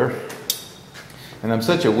off here. And I'm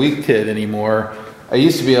such a weak tit anymore. I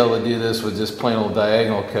used to be able to do this with just plain old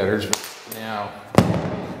diagonal cutters, but now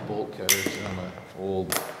bolt cutters, and I'm an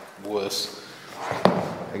old wuss.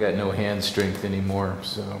 I got no hand strength anymore,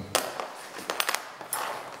 so.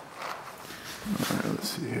 All right, let's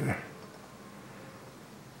see here.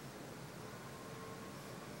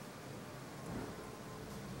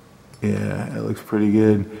 Yeah, it looks pretty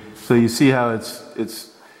good. So you see how it's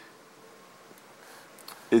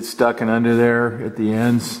stuck and under there at the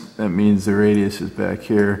ends. That means the radius is back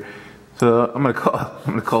here. So I'm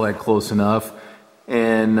gonna call that close enough.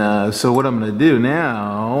 And so what I'm gonna do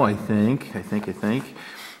now, I think,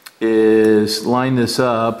 is line this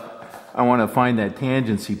up. I want to find that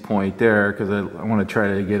tangency point there because I want to try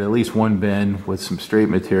to get at least one bend with some straight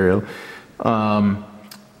material.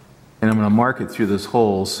 And I'm going to mark it through this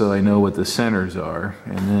hole so I know what the centers are,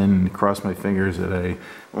 and then cross my fingers that I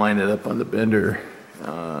line it up on the bender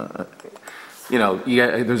you know,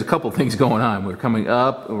 there's a couple things going on. We're coming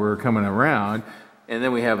up, we're coming around, and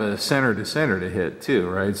then we have a center to center to hit too,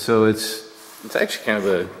 right? So it's actually kind of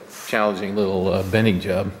a challenging little bending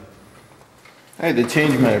job. I had to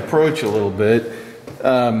change my approach a little bit.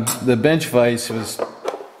 The bench vise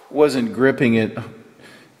wasn't gripping it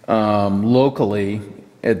locally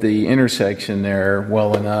at the intersection there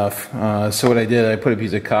well enough. So what I did, I put a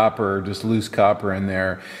piece of copper, just loose copper in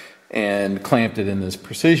there, and clamped it in this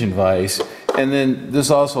precision vise. And then this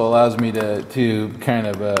also allows me to kind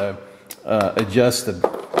of adjust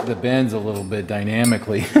the bends a little bit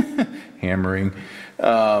dynamically, hammering.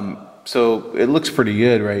 So it looks pretty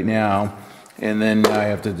good right now. And then I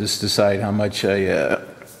have to just decide how much I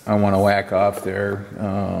want to whack off there.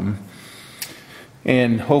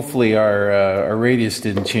 And hopefully our radius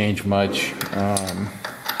didn't change much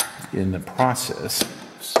in the process.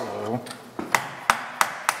 So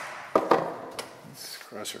let's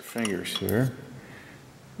cross our fingers here.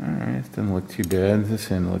 All right, it doesn't look too bad.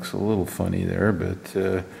 This end looks a little funny there, but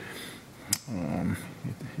it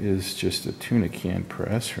is just a tuna can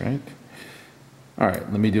press, right? All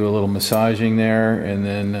right, let me do a little massaging there, and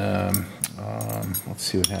then let's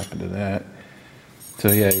see what happened to that.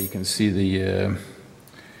 So yeah, you can see the,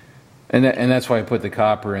 and that's why I put the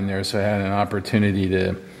copper in there, so I had an opportunity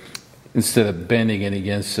to, instead of bending it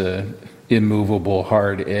against a immovable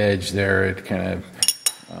hard edge there, it kind of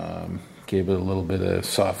gave it a little bit of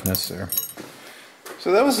softness there.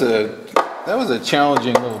 So that was a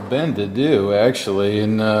challenging little bend to do, actually,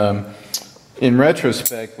 and in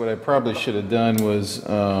retrospect, what I probably should have done was,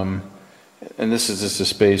 and this is just a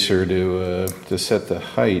spacer to set the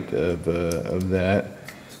height of that.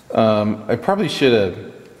 I probably should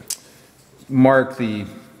have marked the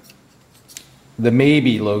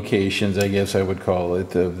maybe locations, I guess I would call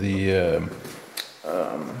it, of the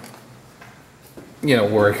you know,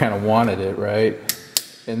 where I kind of wanted it, right?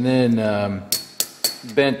 And then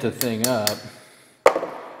bent the thing up,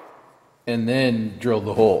 and then drilled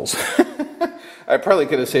the holes. I probably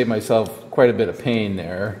could have saved myself quite a bit of pain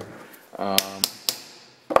there. All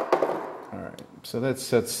right, so that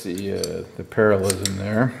sets the parallelism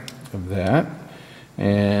there of that,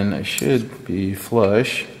 and I should be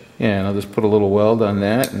flush. Yeah, and I'll just put a little weld on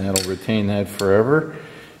that, and that'll retain that forever.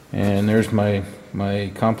 And there's my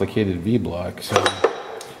complicated V-block. So,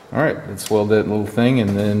 all right, let's weld that little thing, and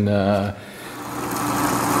then.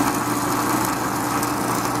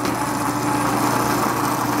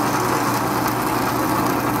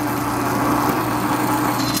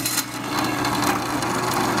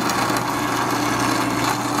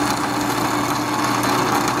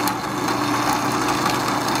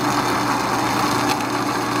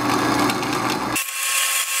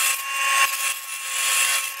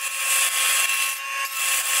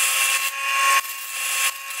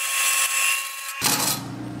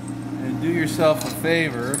 Do yourself a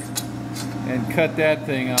favor and cut that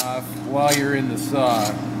thing off while you're in the saw.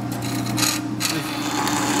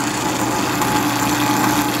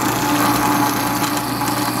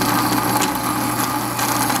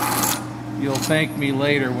 You'll thank me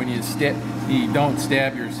later when you don't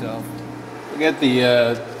stab yourself. Look at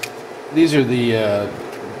these are the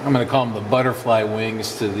I'm going to call them the butterfly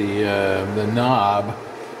wings to the knob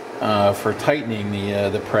for tightening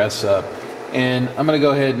the press up. And I'm going to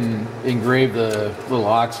go ahead and engrave the little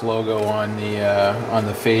Ox logo on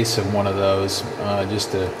the face of one of those,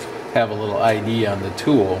 just to have a little ID on the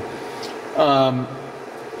tool.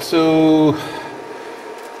 So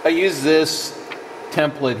I use this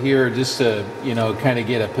template here just to, you know, kind of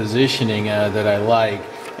get a positioning that I like,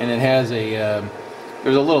 and it has there's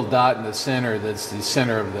a little dot in the center that's the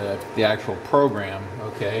center of the actual program.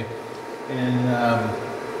 Okay, and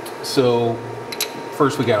so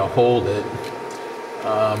first we got to hold it.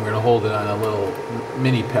 We're going to hold it on a little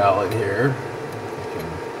mini pallet here. I can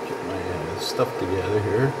get my stuff together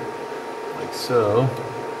here, like so.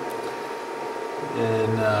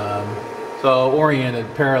 And so I'll orient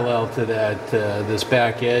it parallel to that this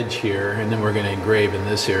back edge here, and then we're going to engrave in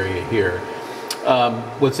this area here.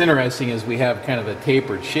 What's interesting is we have kind of a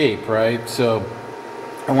tapered shape, right? So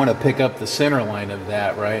I want to pick up the center line of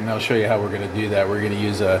that, right? And I'll show you how we're going to do that. We're going to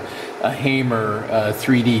use a Hamer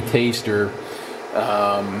 3D taster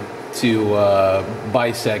to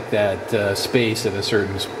bisect that space at a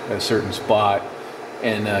certain spot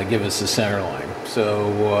and give us the center line.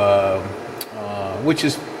 So, which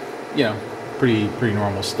is, you know, pretty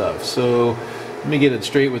normal stuff. So let me get it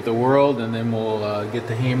straight with the world, and then we'll get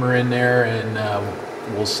the Hamer in there, and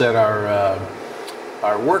we'll set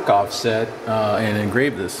our work offset and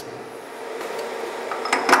engrave this.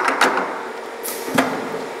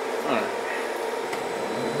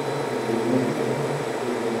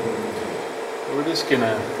 just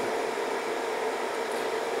gonna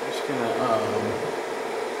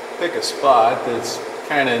pick a spot that's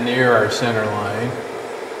kind of near our center line.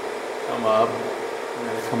 Come up. I'm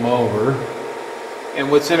gonna come over.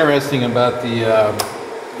 And what's interesting about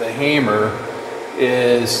the hammer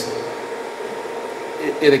is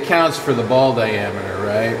it accounts for the ball diameter,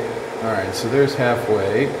 right? All right, so there's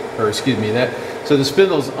halfway, or excuse me, so the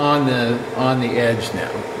spindle's on the edge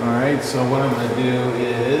now. All right, so what I'm going to do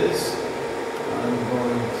is I'm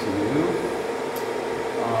going to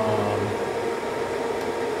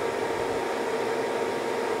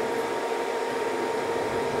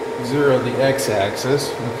zero the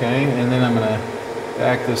x-axis, okay, and then I'm going to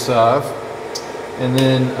back this off, and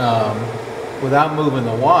then without moving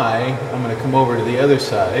the y, I'm going to come over to the other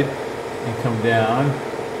side and come down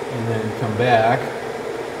and then come back,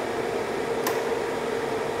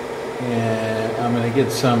 and I'm going to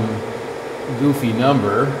get some goofy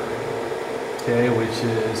number, okay, which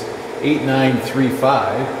is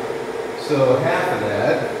 8935. So half of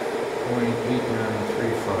that,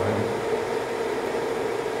 0.8935,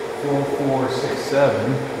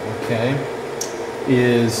 4467, okay,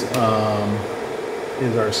 is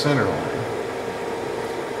our center line.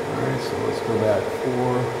 All right, so let's go back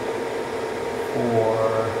 4,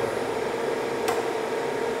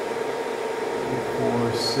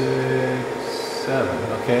 6,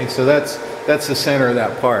 7. Okay, so that's the center of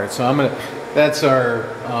that part. So that's our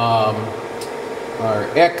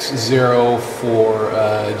X0 for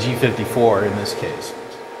G54 in this case.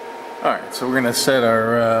 All right, so we're going to set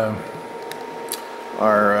our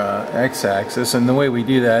x-axis, and the way we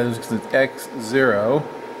do that is X0,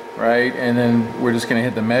 right, and then we're just going to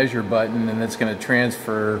hit the measure button, and it's going to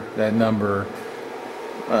transfer that number,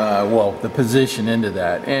 well, the position into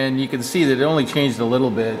that. And you can see that it only changed a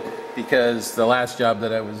little bit because the last job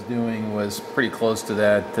that I was doing was pretty close to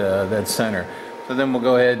that center. So then we'll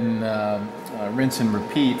go ahead and rinse and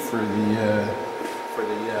repeat for the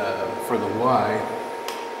Y.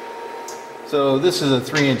 So this is a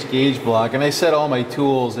 3-inch gauge block, and I set all my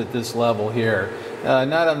tools at this level here,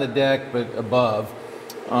 not on the deck but above.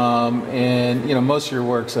 And you know, most of your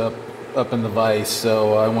work's up in the vise,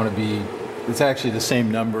 so I want to be. It's actually the same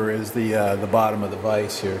number as the bottom of the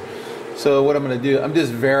vise here. So what I'm going to do, I'm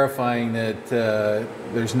just verifying that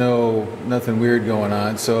there's nothing weird going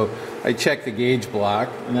on. So I check the gauge block,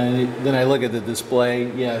 and then I look at the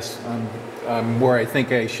display. Yes, I'm where I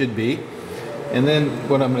think I should be. And then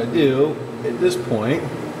what I'm going to do at this point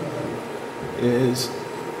is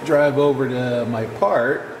drive over to my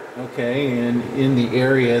part, okay, and in the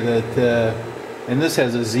area that, and this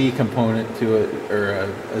has a Z component to it, or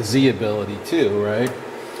a Z ability too, right?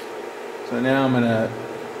 So now I'm gonna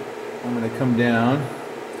come down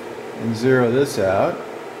and zero this out,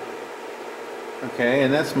 okay,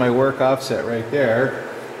 and that's my work offset right there,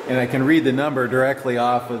 and I can read the number directly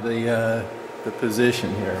off of the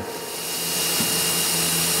position here.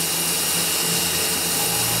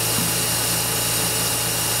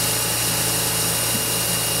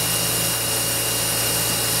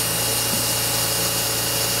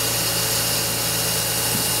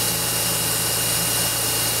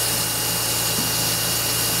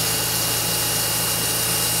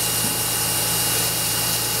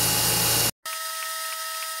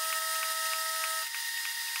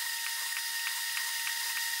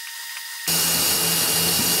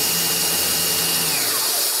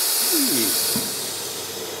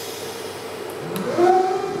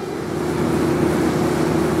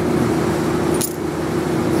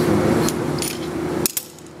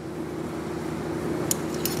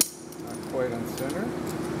 Quite on center.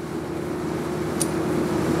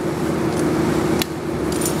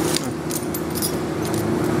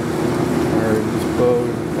 Or just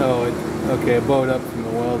bowed. Oh, okay, bowed up from the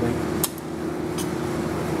welding.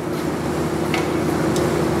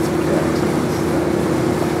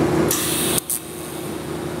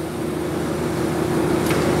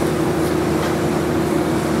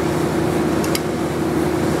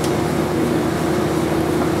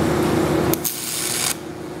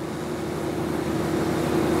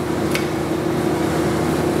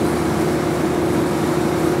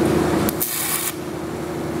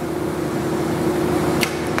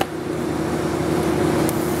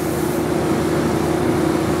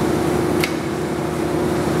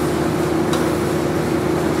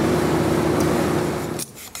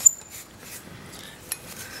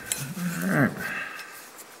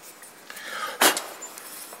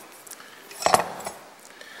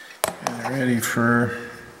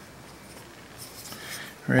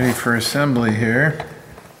 Ready for assembly here.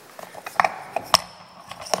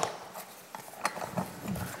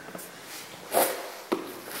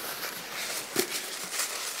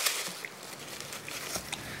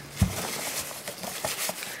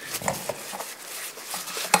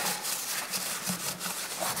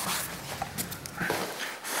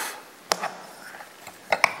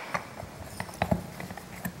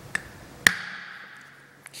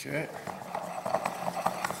 Okay.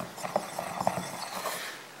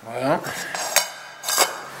 Well,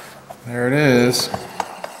 there it is.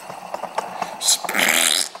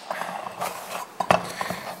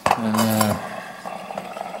 And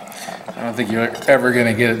I don't think you're ever going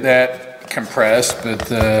to get it that compressed,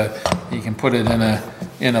 but you can put it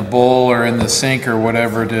in a bowl or in the sink or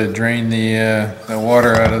whatever to drain the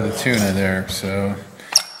water out of the tuna there. So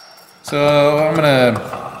I'm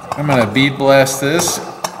gonna bead blast this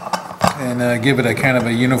and give it a kind of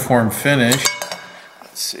a uniform finish.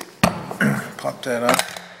 Let's see, pop that up,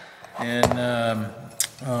 and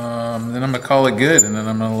then I'm gonna call it good, and then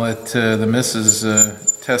I'm gonna let the missus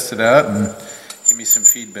test it out and give me some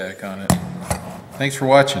feedback on it. Thanks for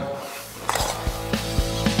watching.